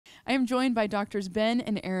I am joined by Doctors Ben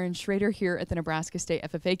and Erin Schroeder here at the Nebraska State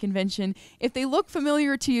FFA Convention. If they look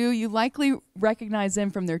familiar to you, you likely recognize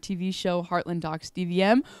them from their TV show Heartland Docs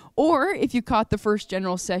DVM, or if you caught the first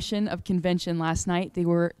general session of convention last night,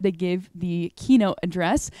 they gave the keynote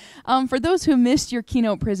address. For those who missed your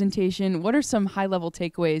keynote presentation, what are some high-level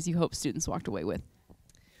takeaways you hope students walked away with?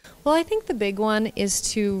 Well, I think the big one is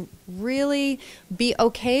to really be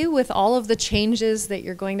okay with all of the changes that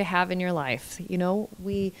you're going to have in your life. You know,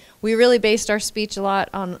 we really based our speech a lot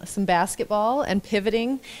on some basketball and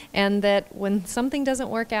pivoting, and that when something doesn't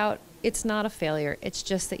work out, it's not a failure. It's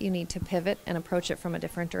just that you need to pivot and approach it from a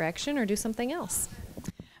different direction or do something else.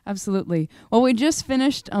 Absolutely. Well, we just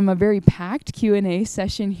finished a very packed Q&A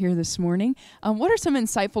session here this morning. What are some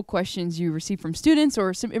insightful questions you received from students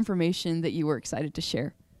or some information that you were excited to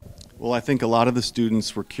share? Well, I think a lot of the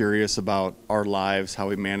students were curious about our lives, how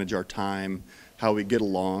we manage our time, how we get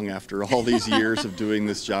along after all these years of doing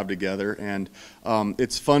this job together. And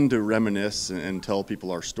it's fun to reminisce and tell people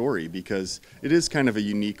our story, because it is kind of a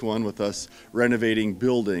unique one, with us renovating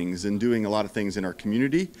buildings and doing a lot of things in our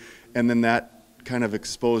community. And then that kind of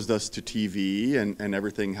exposed us to TV and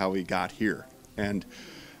everything, how we got here. And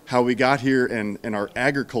how we got here and our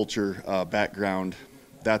agriculture background.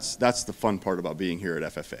 That's the fun part about being here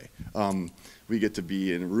at FFA. We get to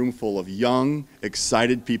be in a room full of young,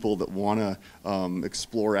 excited people that want to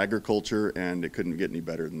explore agriculture, and it couldn't get any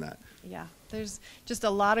better than that. Yeah, there's just a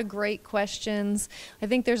lot of great questions. I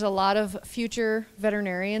think there's a lot of future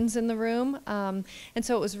veterinarians in the room, and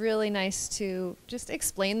so it was really nice to just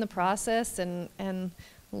explain the process and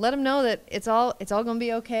let them know that it's all going to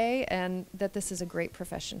be okay, and that this is a great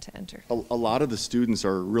profession to enter. A lot of the students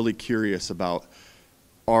are really curious about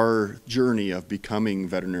our journey of becoming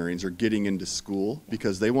veterinarians or getting into school,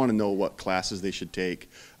 because they want to know what classes they should take,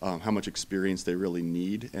 how much experience they really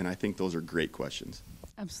need, and I think those are great questions.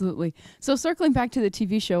 Absolutely. So circling back to the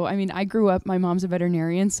TV show, I mean, I grew up, my mom's a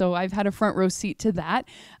veterinarian, so I've had a front row seat to that.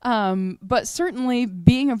 But certainly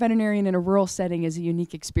being a veterinarian in a rural setting is a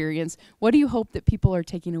unique experience. What do you hope that people are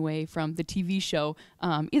taking away from the TV show,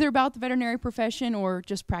 either about the veterinary profession or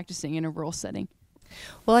just practicing in a rural setting?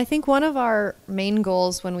 Well, I think one of our main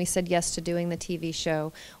goals when we said yes to doing the TV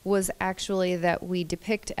show was actually that we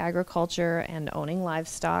depict agriculture and owning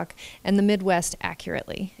livestock and the Midwest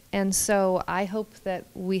accurately. And so I hope that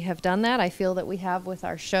we have done that. I feel that we have with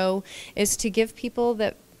our show, is to give people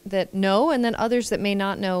that know, and then others that may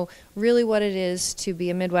not know, really what it is to be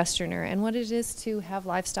a Midwesterner and what it is to have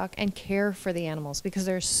livestock and care for the animals, because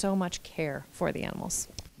there's so much care for the animals.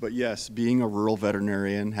 But yes, being a rural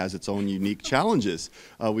veterinarian has its own unique challenges.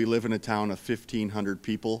 We live in a town of 1,500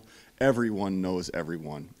 people. Everyone knows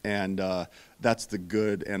everyone, and that's the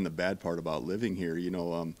good and the bad part about living here. You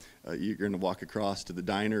know, you're going to walk across to the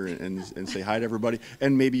diner and say hi to everybody,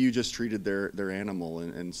 and maybe you just treated their animal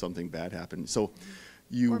and something bad happened. So.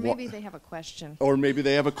 Or maybe they have a question. Or maybe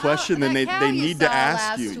they have a question, and they need to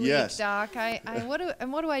ask you. Week, yes, Doc.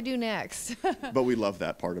 What do I do next? But we love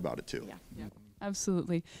that part about it too. Yeah.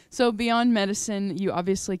 Absolutely. So beyond medicine, you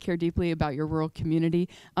obviously care deeply about your rural community.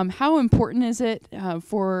 How important is it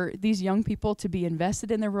for these young people to be invested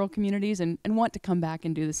in their rural communities and want to come back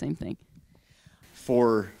and do the same thing?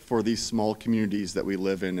 For these small communities that we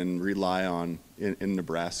live in and rely on in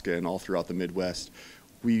Nebraska and all throughout the Midwest,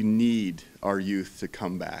 we need our youth to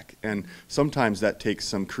come back. And sometimes that takes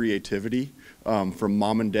some creativity from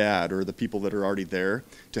mom and dad or the people that are already there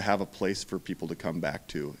to have a place for people to come back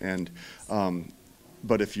to. And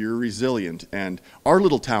but if you're resilient, and our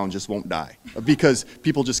little town just won't die, because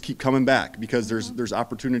people just keep coming back, because there's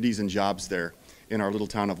opportunities and jobs there in our little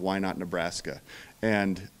town of Wynot, Nebraska.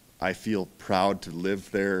 And I feel proud to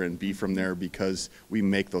live there and be from there, because we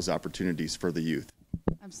make those opportunities for the youth.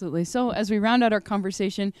 Absolutely. So as we round out our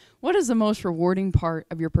conversation, what is the most rewarding part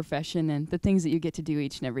of your profession and the things that you get to do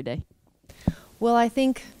each and every day? Well, I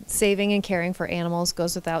think saving and caring for animals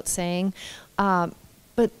goes without saying,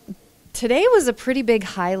 but today was a pretty big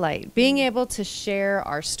highlight. Being able to share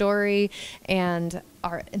our story and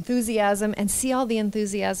our enthusiasm and see all the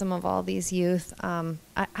enthusiasm of all these youth,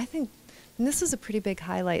 I think this was a pretty big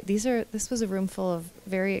highlight. This was a room full of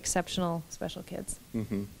very exceptional, special kids.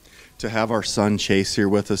 Mm-hmm. To have our son Chase here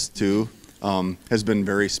with us too has been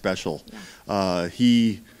very special. Yeah.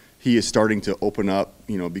 He is starting to open up,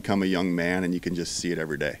 become a young man, and you can just see it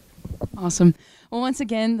every day. Awesome. Well, once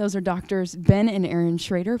again, those are Doctors Ben and Erin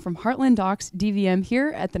Schroeder from Heartland Docs DVM here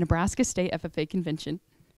at the Nebraska State FFA Convention.